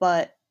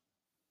 But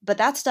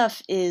that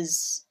stuff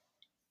is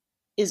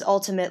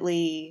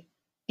ultimately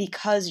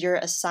because you're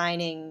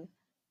assigning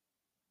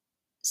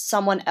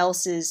someone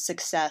else's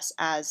success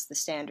as the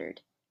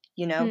standard,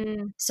 you know?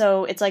 Mm,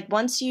 So it's like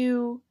once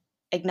you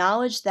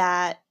acknowledge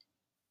that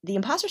the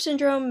imposter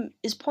syndrome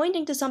is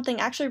pointing to something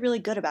actually really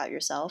good about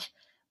yourself,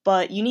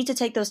 but you need to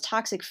take those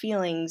toxic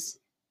feelings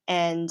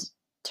and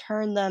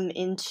turn them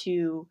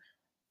into,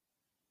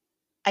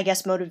 I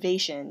guess,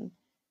 motivation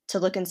to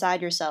look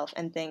inside yourself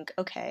and think,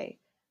 okay,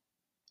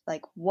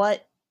 like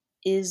what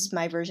is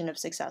my version of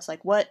success?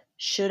 Like what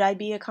should I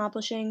be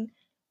accomplishing?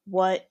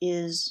 What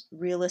is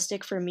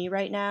realistic for me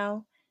right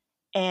now?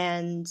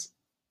 And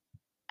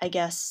I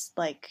guess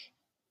like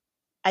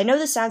I know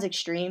this sounds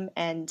extreme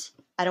and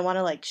I don't want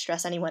to like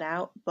stress anyone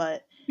out,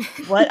 but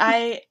what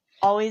I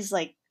always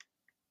like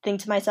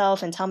think to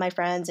myself and tell my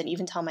friends and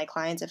even tell my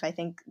clients if I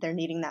think they're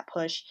needing that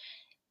push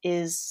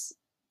is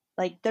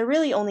like there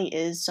really only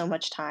is so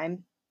much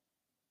time,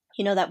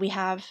 that we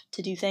have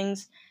to do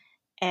things.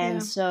 And yeah.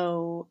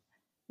 so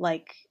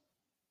like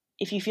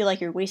if you feel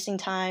like you're wasting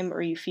time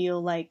or you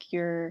feel like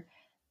you're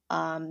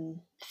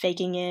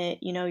faking it,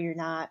 you're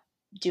not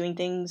doing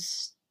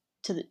things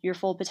to your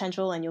full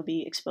potential and you'll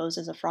be exposed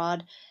as a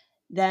fraud,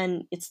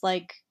 then it's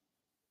like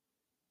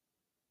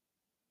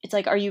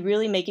are you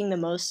really making the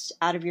most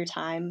out of your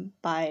time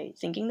by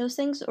thinking those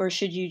things, or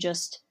should you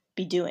just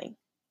be doing,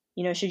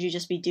 should you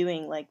just be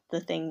doing like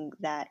the thing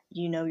that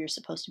you're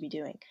supposed to be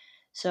doing?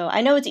 So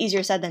I know it's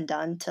easier said than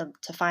done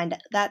to find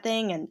that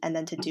thing and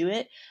then to do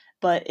it,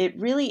 but it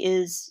really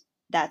is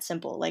that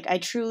simple. Like I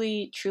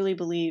truly truly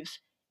believe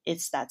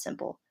it's that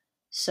simple.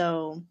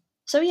 So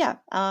yeah,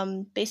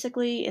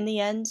 basically in the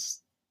end,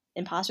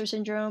 imposter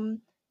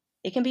syndrome,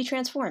 it can be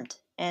transformed,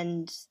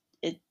 and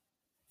it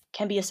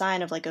can be a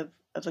sign of like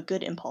of a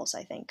good impulse,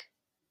 I think.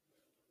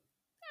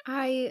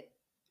 I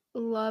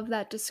love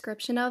that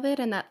description of it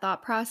and that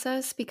thought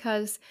process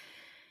because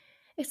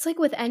it's like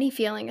with any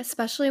feeling,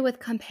 especially with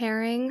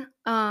comparing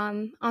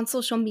on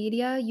social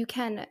media, you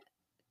can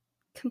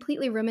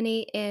completely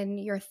ruminate in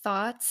your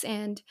thoughts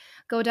and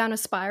go down a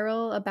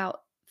spiral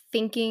about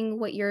thinking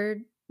what you're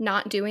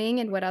not doing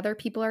and what other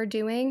people are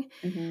doing.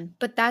 Hmm.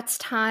 But that's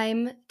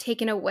time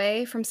taken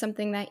away from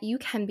something that you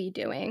can be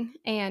doing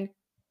and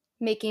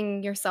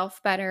making yourself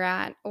better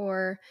at,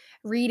 or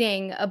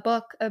reading a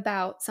book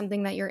about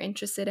something that you're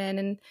interested in.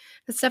 And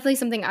that's definitely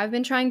something I've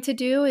been trying to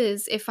do,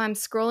 is if I'm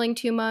scrolling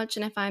too much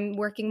and if I'm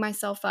working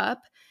myself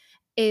up,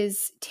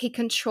 is take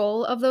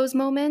control of those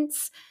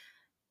moments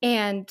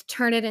and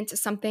turn it into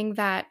something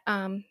that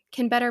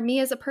can better me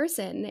as a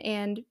person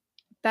and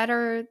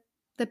better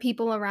the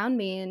people around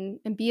me,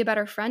 and be a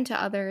better friend to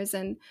others.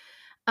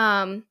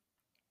 Um,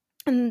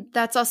 and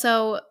that's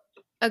also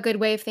a good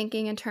way of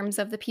thinking in terms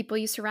of the people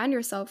you surround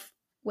yourself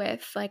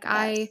with. Like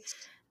Yes.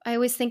 I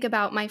always think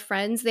about my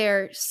friends.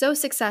 They're so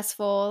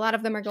successful. A lot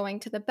of them are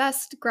going to the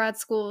best grad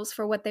schools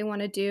for what they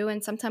want to do.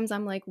 And sometimes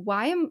I'm like,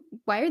 why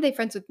are they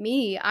friends with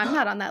me? I'm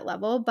not on that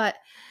level. But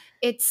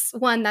it's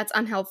one that's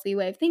unhealthy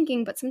way of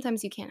thinking, but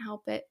sometimes you can't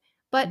help it.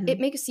 But Hmm. it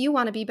makes you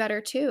want to be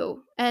better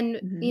too. And,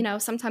 Hmm.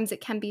 sometimes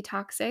it can be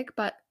toxic,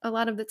 but a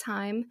lot of the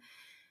time,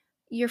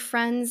 your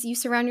friends, you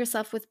surround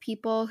yourself with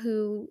people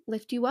who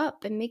lift you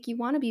up and make you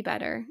want to be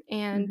better.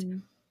 And Hmm.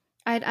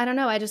 I don't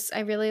know. I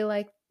really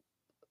like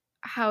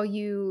how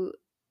you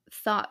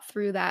thought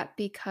through that,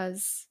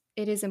 because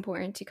it is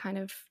important to kind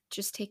of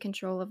just take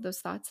control of those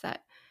thoughts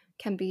that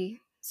can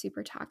be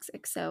super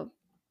toxic. So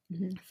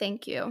Hmm.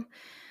 thank you.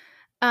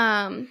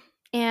 Um,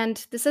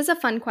 and this is a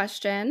fun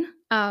question,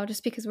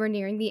 just because we're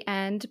nearing the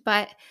end.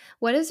 But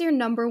what is your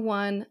number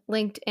one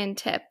LinkedIn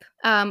tip?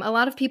 A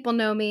lot of people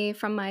know me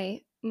from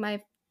my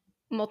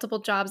multiple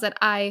jobs that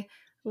I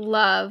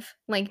love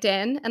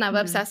LinkedIn and I'm Hmm.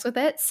 obsessed with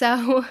it.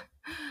 So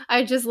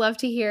I just love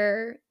to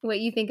hear what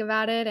you think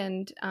about it,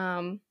 and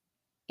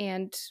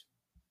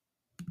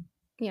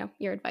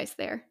your advice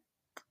there.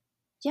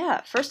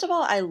 Yeah, first of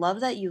all, I love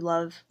that you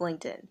love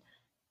LinkedIn.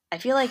 I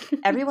feel like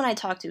everyone I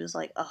talk to is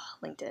like, oh,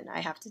 LinkedIn, I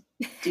have to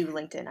do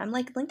LinkedIn. I'm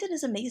like, LinkedIn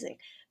is amazing.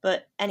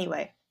 But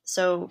anyway,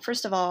 so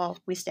first of all,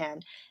 we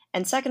stand.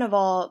 And second of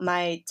all,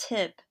 my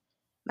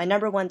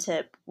number one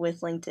tip with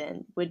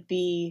LinkedIn would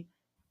be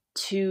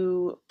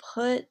to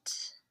put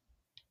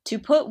to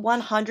put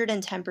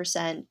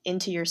 110%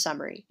 into your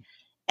summary.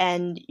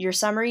 And your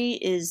summary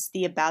is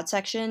the about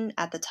section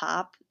at the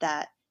top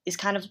that is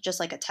kind of just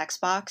like a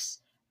text box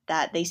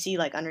that they see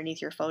like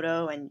underneath your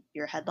photo and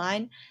your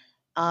headline.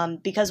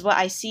 Because what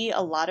I see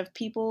a lot of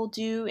people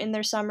do in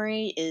their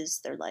summary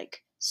is they're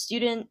like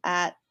student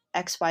at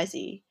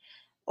XYZ,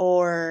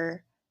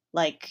 or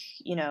like,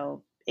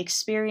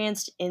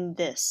 experienced in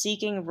this,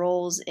 seeking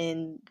roles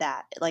in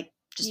that. Like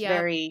just Yep.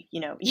 very,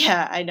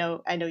 yeah, I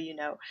know,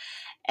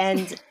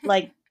 And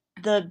like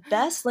the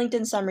best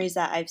LinkedIn summaries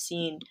that I've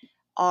seen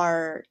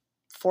are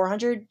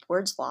 400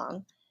 words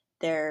long.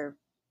 They're,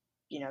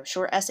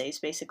 short essays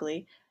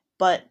basically,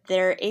 but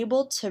they're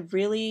able to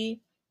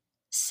really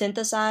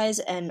synthesize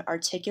and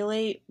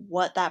articulate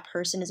what that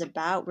person is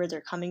about, where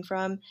they're coming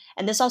from.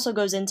 And this also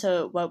goes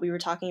into what we were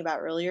talking about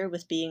earlier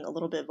with being a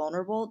little bit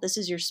vulnerable. This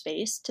is your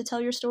space to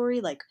tell your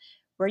story, like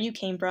where you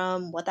came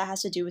from, what that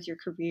has to do with your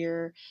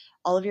career,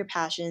 all of your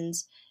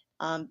passions.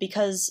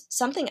 Because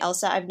something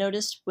else that I've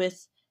noticed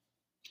with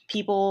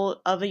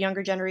people of a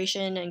younger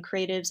generation and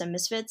creatives and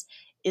misfits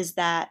is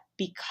that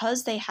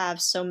because they have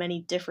so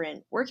many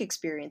different work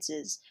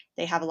experiences,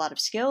 they have a lot of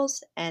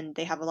skills and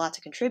they have a lot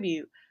to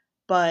contribute,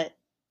 but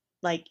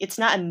like it's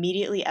not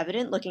immediately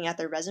evident looking at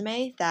their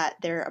resume that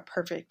they're a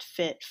perfect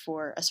fit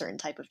for a certain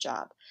type of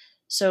job.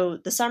 So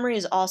the summary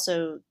is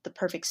also the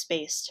perfect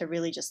space to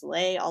really just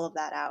lay all of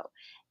that out.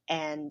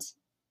 And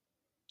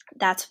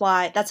that's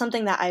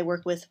something that I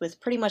work with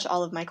pretty much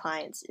all of my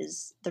clients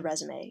is the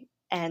resume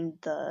and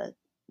the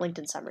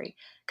LinkedIn summary,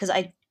 because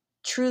I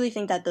truly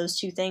think that those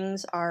two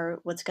things are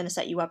what's going to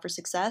set you up for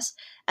success.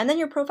 And then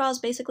your profile is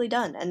basically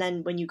done. And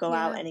then when you go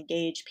out and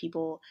engage,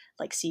 people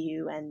like see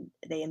you and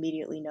they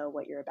immediately know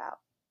what you're about.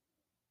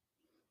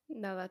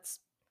 No, that's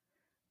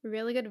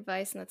really good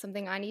advice, and that's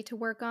something I need to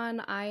work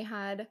on. I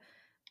had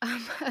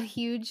a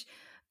huge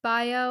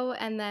bio,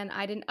 and then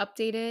I didn't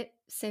update it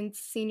since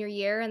senior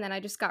year, and then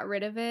I just got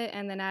rid of it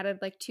and then added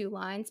like 2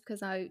 lines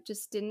because I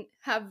just didn't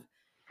have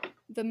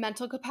the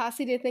mental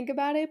capacity to think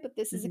about it. But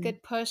this is a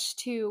good push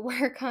to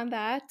work on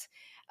that.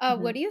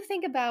 What do you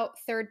think about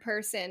third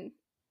person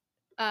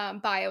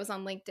bios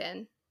on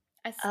LinkedIn?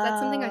 That's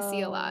something I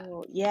see a lot.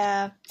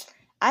 Yeah.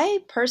 I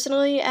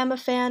personally am a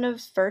fan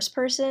of first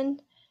person.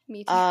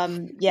 Me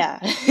too. Yeah.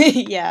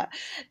 Yeah.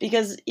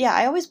 Because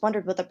I always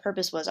wondered what the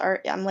purpose was.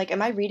 I'm like,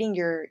 am I reading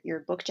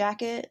your book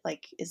jacket?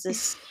 Like, is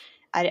this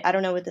I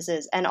don't know what this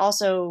is. And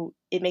also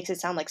it makes it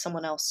sound like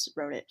someone else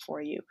wrote it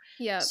for you.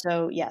 Yeah.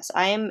 So yes,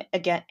 I am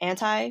again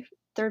anti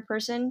third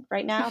person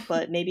right now,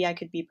 but maybe I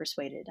could be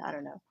persuaded. I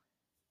don't know.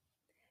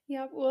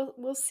 Yeah,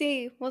 we'll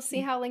see. We'll see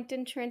how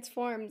LinkedIn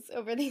transforms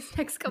over these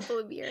next couple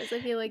of years.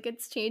 I feel like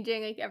it's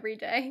changing like every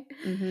day.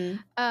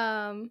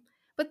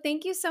 But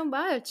thank you so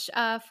much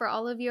for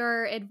all of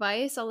your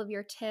advice, all of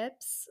your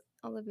tips,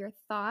 all of your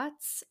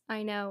thoughts.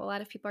 I know a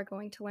lot of people are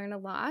going to learn a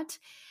lot.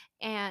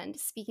 And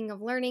speaking of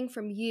learning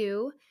from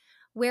you,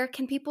 where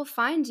can people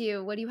find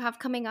you? What do you have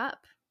coming up?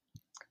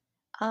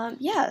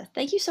 Yeah,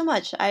 thank you so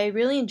much. I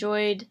really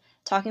enjoyed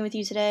talking with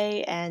you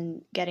today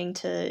and getting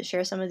to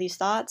share some of these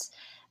thoughts.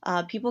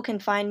 People can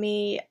find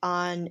me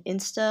on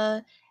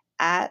Insta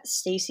at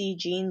Stacy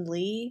Jean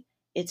Lee.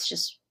 It's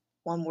just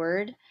one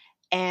word.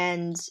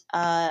 And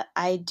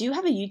I do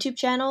have a YouTube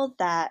channel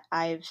that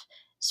I've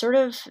sort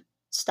of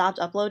stopped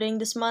uploading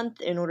this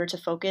month in order to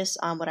focus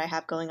on what I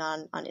have going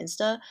on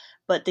Insta.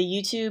 But the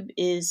YouTube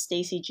is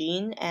Stacy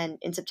Jean, and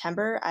in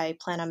September I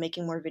plan on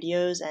making more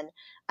videos, and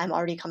I'm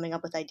already coming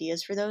up with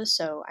ideas for those.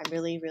 So I'm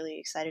really, really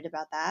excited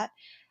about that.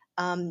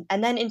 And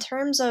then in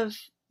terms of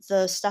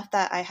the stuff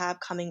that I have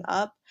coming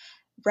up,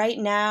 right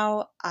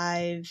now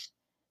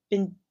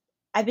been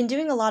I've been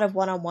doing a lot of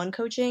one-on-one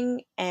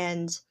coaching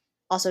and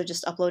also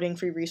just uploading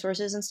free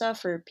resources and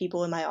stuff for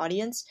people in my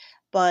audience.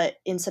 But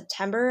in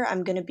September,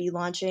 I'm going to be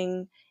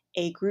launching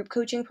a group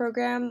coaching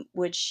program,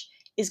 which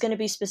is going to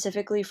be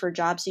specifically for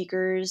job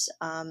seekers,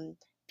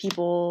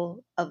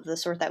 people of the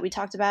sort that we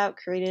talked about,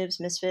 creatives,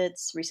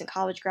 misfits, recent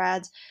college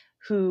grads,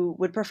 who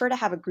would prefer to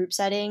have a group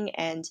setting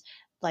and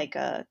like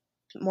a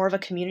more of a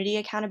community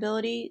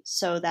accountability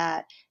so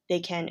that they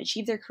can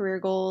achieve their career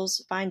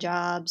goals, find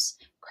jobs,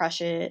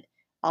 crush it,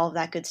 all of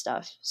that good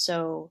stuff.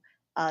 So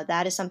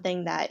that is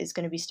something that is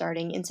going to be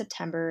starting in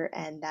September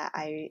and that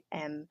I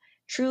am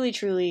truly,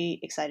 truly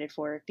excited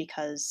for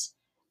because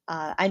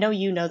I know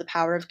you know the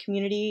power of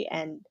community,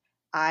 and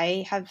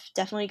I have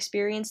definitely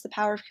experienced the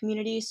power of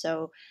community.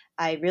 So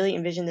I really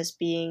envision this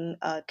being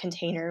a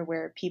container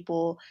where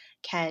people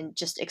can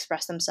just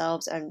express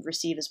themselves and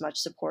receive as much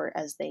support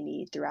as they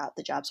need throughout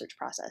the job search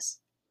process.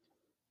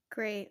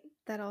 Great.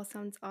 That all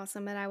sounds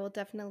awesome. And I will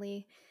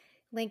definitely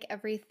link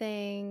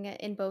everything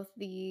in both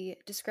the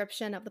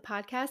description of the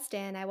podcast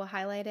and I will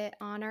highlight it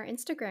on our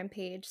Instagram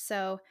page.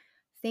 So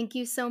thank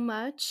you so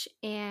much.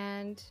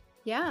 And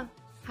yeah,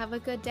 have a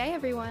good day,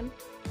 everyone.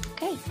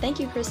 Okay. Thank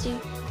you, Christy.